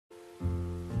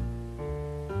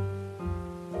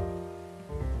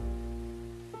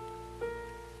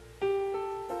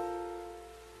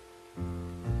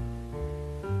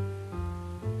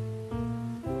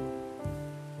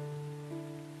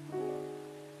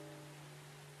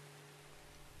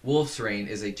Wolf's Rain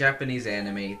is a Japanese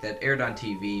anime that aired on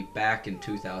TV back in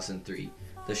 2003.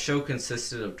 The show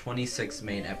consisted of 26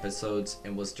 main episodes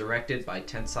and was directed by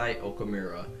Tensai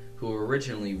Okamura, who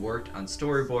originally worked on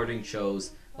storyboarding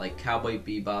shows like Cowboy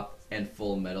Bebop and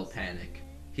Full Metal Panic.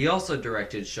 He also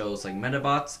directed shows like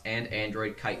Metabots and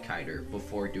Android Kite Kiter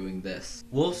before doing this.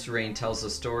 Wolf's Rain tells the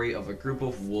story of a group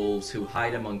of wolves who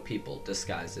hide among people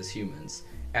disguised as humans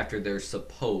after their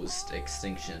supposed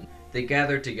extinction. They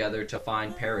gather together to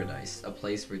find paradise, a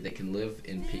place where they can live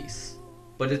in peace.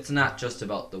 But it's not just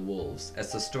about the wolves,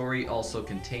 as the story also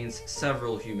contains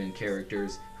several human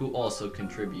characters who also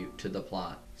contribute to the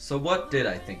plot. So what did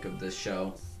I think of this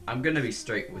show? I'm gonna be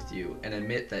straight with you and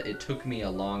admit that it took me a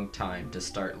long time to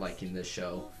start liking this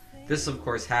show. This of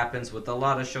course happens with a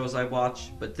lot of shows I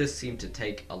watch, but this seemed to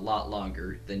take a lot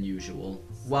longer than usual.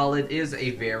 While it is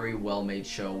a very well made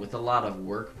show with a lot of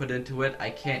work put into it,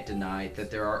 I can't deny that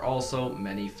there are also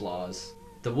many flaws.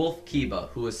 The wolf Kiba,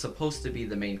 who is supposed to be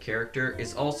the main character,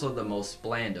 is also the most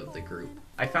bland of the group.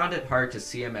 I found it hard to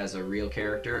see him as a real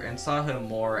character and saw him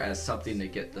more as something to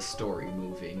get the story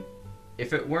moving.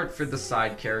 If it weren't for the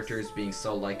side characters being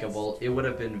so likable, it would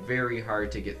have been very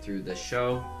hard to get through this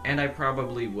show, and I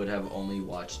probably would have only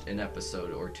watched an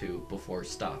episode or two before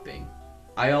stopping.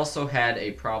 I also had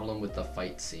a problem with the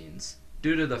fight scenes.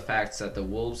 Due to the fact that the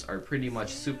wolves are pretty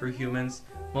much superhumans,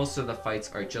 most of the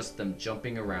fights are just them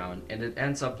jumping around, and it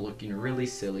ends up looking really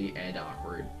silly and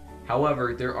awkward.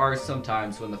 However, there are some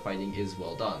times when the fighting is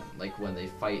well done, like when they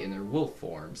fight in their wolf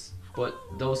forms, but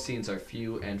those scenes are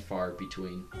few and far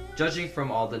between. Judging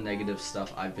from all the negative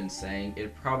stuff I've been saying,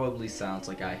 it probably sounds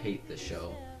like I hate this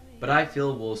show, but I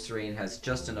feel Wolf's Rain has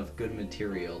just enough good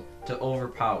material to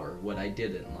overpower what I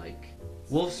didn't like.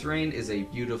 Wolf's Rain is a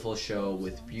beautiful show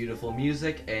with beautiful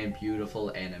music and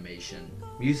beautiful animation.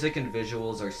 Music and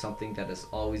visuals are something that has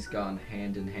always gone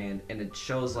hand in hand, and it's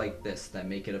shows like this that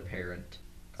make it apparent.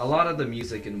 A lot of the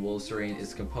music in Wolf's Rain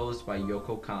is composed by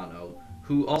Yoko Kanno,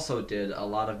 who also did a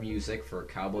lot of music for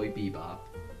Cowboy Bebop.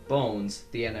 Bones,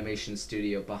 the animation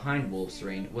studio behind Wolf's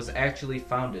Rain, was actually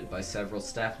founded by several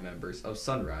staff members of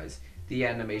Sunrise, the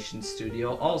animation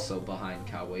studio also behind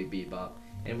Cowboy Bebop,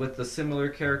 and with the similar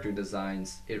character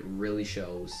designs, it really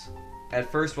shows.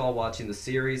 At first while watching the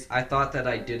series, I thought that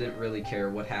I didn't really care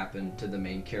what happened to the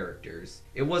main characters.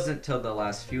 It wasn't till the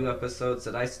last few episodes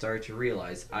that I started to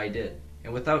realize I did.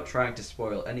 And without trying to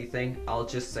spoil anything, I'll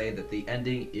just say that the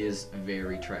ending is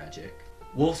very tragic.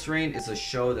 Wolf's Rain is a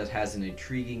show that has an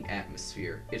intriguing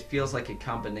atmosphere. It feels like a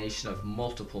combination of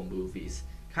multiple movies,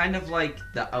 kind of like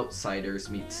The Outsiders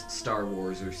meets Star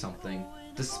Wars or something.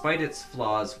 Despite its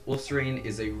flaws, Wolf's Rain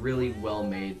is a really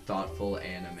well-made, thoughtful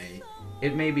anime.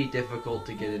 It may be difficult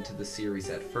to get into the series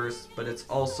at first, but it's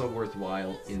also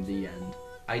worthwhile in the end.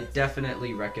 I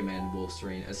definitely recommend Wolf's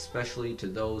Rain, especially to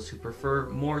those who prefer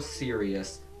more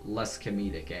serious, less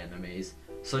comedic animes.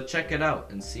 So check it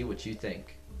out and see what you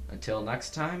think. Until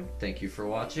next time, thank you for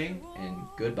watching, and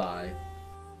goodbye.